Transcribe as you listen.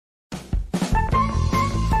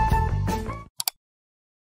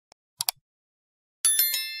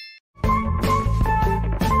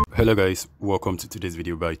Hello guys, welcome to today's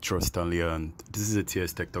video by Trust Stanley, and this is a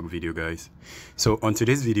TS Tech Talk video guys. So on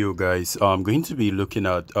today's video guys, I'm going to be looking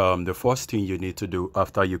at the first thing you need to do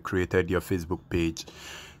after you created your Facebook page.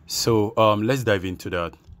 So let's dive into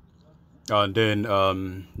that. And then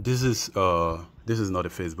this is not a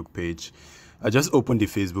Facebook page. I just opened the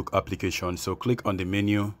Facebook application, so click on the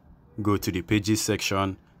menu, go to the pages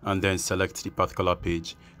section, and then select the particular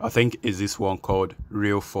page. I think is this one called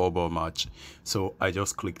Real Football Match. So I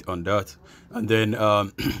just clicked on that, and then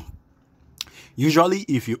usually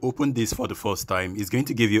if you open this for the first time, it's going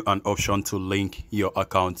to give you an option to link your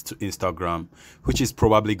account to Instagram, which is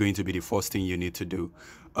probably going to be the first thing you need to do.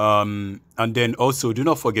 And then also do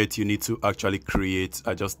not forget you need to actually create,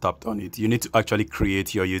 I just tapped on it, you need to actually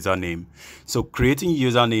create your username. So creating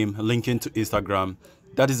username, linking to Instagram,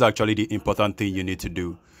 that is actually the important thing you need to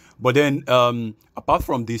do. But then apart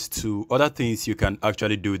from these two, other things you can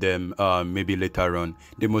actually do them maybe later on.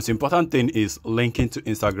 The most important thing is linking to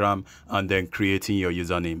Instagram and then creating your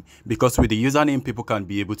username, because with the username people can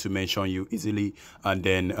be able to mention you easily, and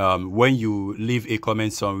then when you leave a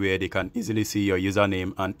comment somewhere they can easily see your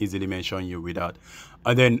username and easily mention you with that.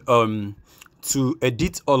 And then to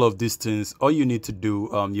edit all of these things, all you need to do,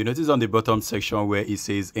 you notice on the bottom section where it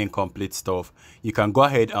says incomplete stuff, you can go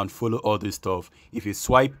ahead and follow all this stuff. If you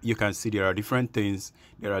swipe, you can see there are different things.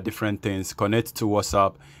 Connect to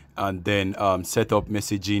WhatsApp, and then set up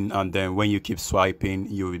messaging, and then when you keep swiping,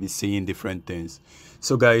 you will be seeing different things.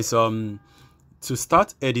 So guys, to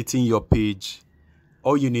start editing your page,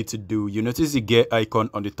 all you need to do, you notice the gear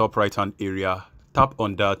icon on the top right hand area. Tap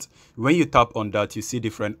on that. When you tap on that, you see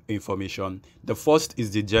different information. The first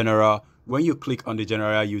is the general. When you click on the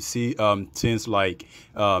general, you see things like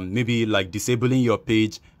maybe like disabling your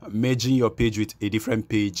page, merging your page with a different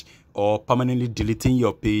page, or permanently deleting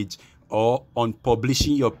your page, or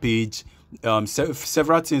unpublishing your page.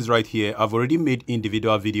 Several things right here. I've already made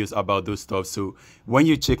individual videos about those stuff, so when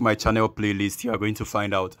you check my channel playlist, you are going to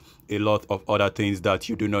find out a lot of other things that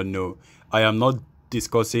you do not know. I am not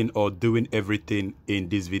discussing or doing everything in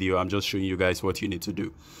this video. I'm just showing you guys what you need to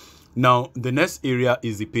do. Now the next area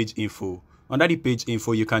is the page info. Under the page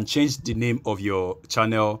info, you can change the name of your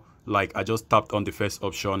channel. Like I just tapped on the first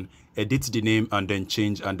option, edit the name, and then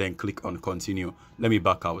change, and then click on continue. Let me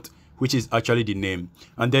back out, which is actually the name.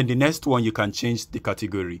 And then the next one, you can change the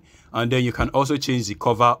category, and then you can also change the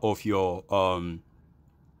cover of your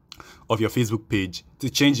Facebook page. To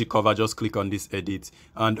change the cover, just click on this edit,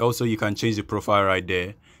 and also you can change the profile right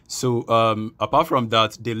there. So apart from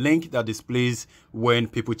that, the link that displays when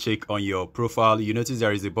people check on your profile, you notice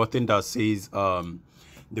there is a button that says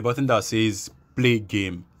play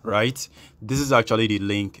game, right? This is actually the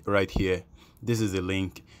link right here. This is the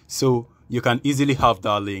link. So you can easily have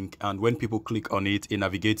that link, and when people click on it, it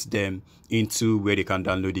navigates them into where they can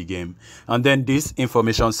download the game. And then this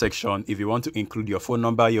information section, if you want to include your phone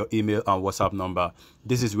number, your email, and WhatsApp number,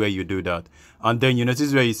 this is where you do that. And then you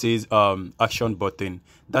notice where it says action button.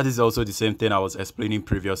 That is also the same thing I was explaining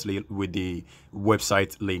previously with the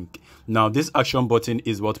website link. Now this action button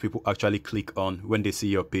is what people actually click on when they see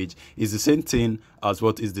your page. It's the same thing as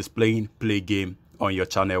what is displaying play game on your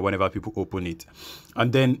channel whenever people open it.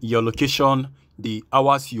 And then your location, the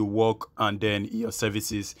hours you work, and then your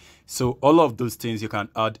services. So all of those things, you can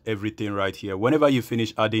add everything right here. Whenever you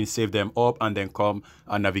finish adding, save them up, and then come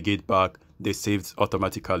and navigate back. They saved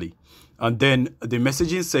automatically. And then the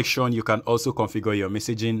messaging section, you can also configure your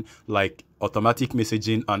messaging, like automatic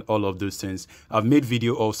messaging and all of those things. I've made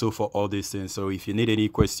video also for all these things, so if you need any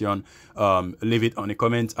question, leave it on the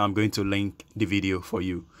comment. I'm going to link the video for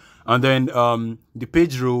you. And then the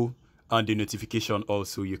page rule and the notification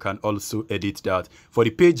also, you can also edit that. For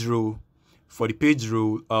the page rule,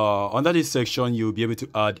 under this section, you'll be able to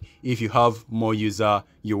add, if you have more user,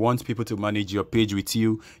 you want people to manage your page with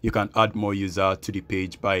you, you can add more user to the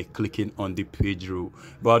page by clicking on the page rule.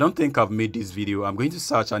 But I don't think I've made this video. I'm going to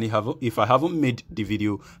search, and if I haven't made the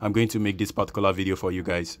video, I'm going to make this particular video for you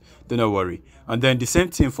guys. Don't worry. And then the same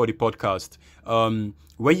thing for the podcast.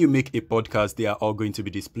 When you make a podcast, they are all going to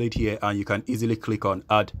be displayed here, and you can easily click on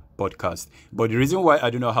add podcast. But the reason why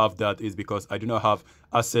I do not have that is because I do not have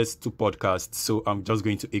access to podcasts, so I'm just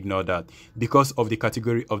going to ignore that because of the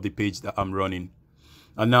category of the page that I'm running.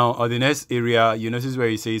 And now on the next area, you notice where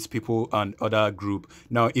it says people and other group.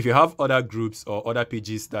 Now, if you have other groups or other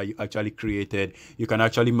pages that you actually created, you can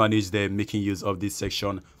actually manage them making use of this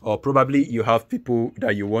section. Or probably you have people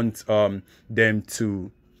that you want them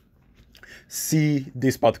to see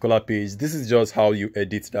this particular page. This is just how you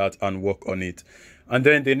edit that and work on it. And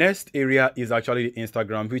then the next area is actually the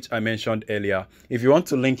Instagram, which I mentioned earlier. If you want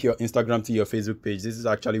to link your Instagram to your Facebook page, this is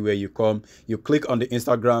actually where you come. You click on the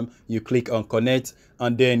Instagram, you click on connect,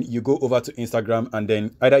 and then you go over to Instagram, and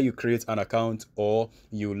then either you create an account or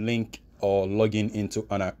you link or log in into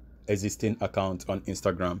an existing account on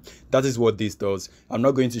Instagram. That is what this does. I'm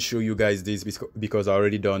not going to show you guys this because I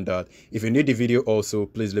already done that. If you need the video also,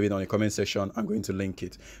 please leave it on the comment section. I'm going to link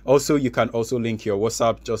it. Also, you can also link your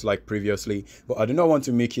WhatsApp just like previously, but I do not want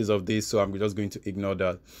to make use of this, so I'm just going to ignore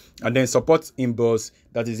that. And then support inbox,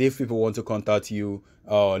 that is if people want to contact you,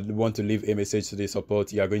 want to leave a message to the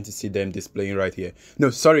support, you are going to see them displaying right here. No,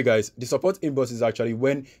 sorry guys, the support inbox is actually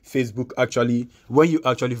when you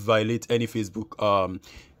actually violate any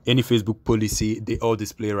Facebook policy, they all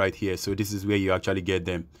display right here. So this is where you actually get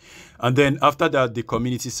them. And then after that, the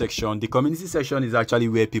community section. The community section is actually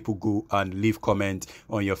where people go and leave comment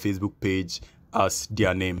on your Facebook page as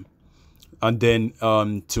their name. And then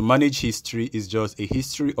to manage history is just a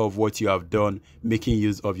history of what you have done making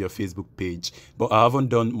use of your Facebook page. But I haven't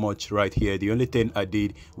done much right here. The only thing I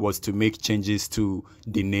did was to make changes to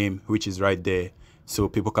the name, which is right there, so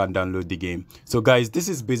people can download the game. So guys, this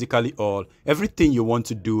is basically all. Everything you want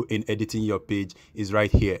to do in editing your page is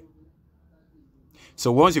right here.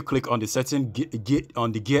 So once you click on the setting,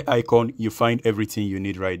 on the gear icon, you find everything you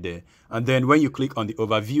need right there. And then when you click on the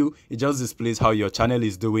overview, it just displays how your channel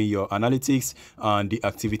is doing, your analytics and the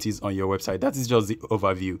activities on your website. That is just the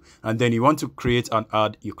overview. And then you want to create an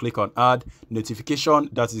ad, you click on add. Notification,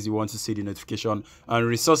 that is you want to see the notification. And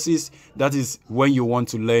resources, that is when you want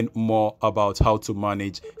to learn more about how to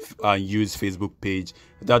manage and use Facebook page.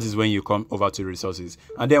 That is when you come over to resources.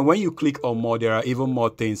 And then when you click on more, there are even more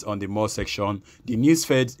things on the more section. The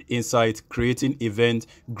newsfeed, insight, creating event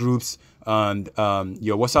groups, and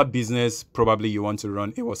your WhatsApp business. Probably you want to run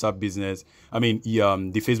a WhatsApp business. I mean,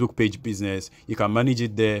 the Facebook page business, you can manage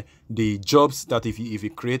it there. The jobs, that if you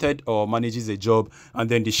created or manages a job. And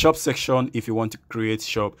then the shop section if you want to create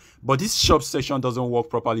shop. But this shop section doesn't work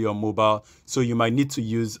properly on mobile, so you might need to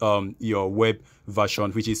use your web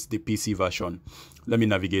version, which is the PC version. Let me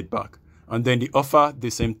navigate back. And then the offer,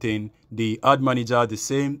 the same thing. The ad manager, the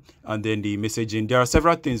same. And then the messaging. There are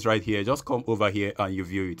several things right here. Just come over here and you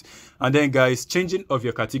view it. And then guys, changing of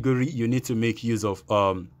your category, you need to make use of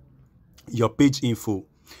your page info.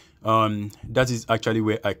 That is actually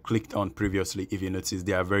where I clicked on previously. If you notice,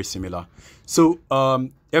 they are very similar. So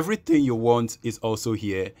everything you want is also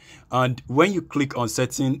here. And when you click on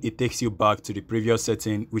setting, it takes you back to the previous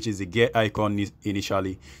setting, which is the gear icon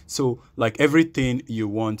initially. So like everything you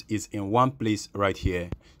want is in one place right here.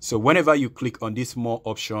 So whenever you click on this more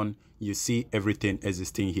option, you see everything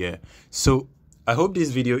existing here. So I hope this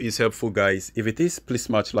video is helpful, guys. If it is, please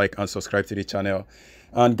smash like and subscribe to the channel.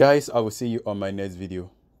 And guys, I will see you on my next video.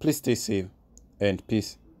 Please stay safe and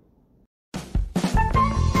peace.